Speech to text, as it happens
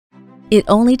It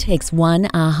only takes one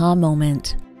aha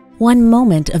moment, one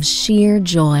moment of sheer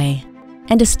joy,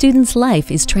 and a student's life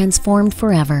is transformed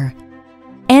forever.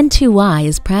 N2y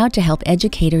is proud to help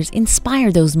educators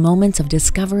inspire those moments of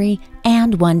discovery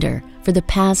and wonder for the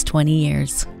past 20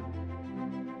 years.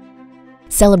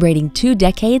 Celebrating 2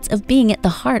 decades of being at the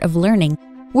heart of learning,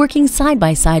 working side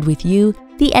by side with you,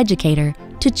 the educator,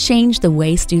 to change the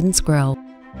way students grow.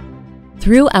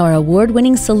 Through our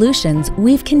award-winning solutions,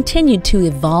 we've continued to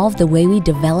evolve the way we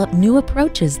develop new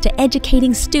approaches to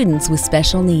educating students with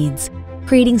special needs,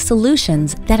 creating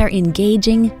solutions that are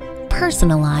engaging,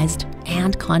 personalized,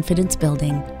 and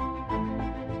confidence-building.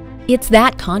 It's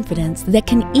that confidence that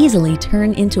can easily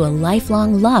turn into a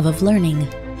lifelong love of learning.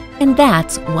 And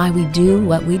that's why we do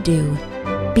what we do,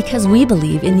 because we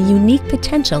believe in the unique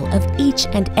potential of each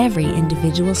and every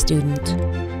individual student.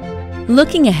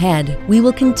 Looking ahead, we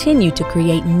will continue to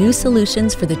create new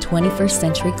solutions for the 21st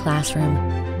century classroom,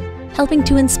 helping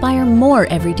to inspire more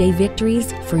everyday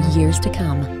victories for years to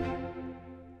come.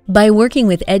 By working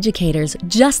with educators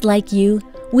just like you,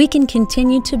 we can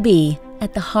continue to be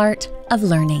at the heart of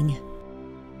learning.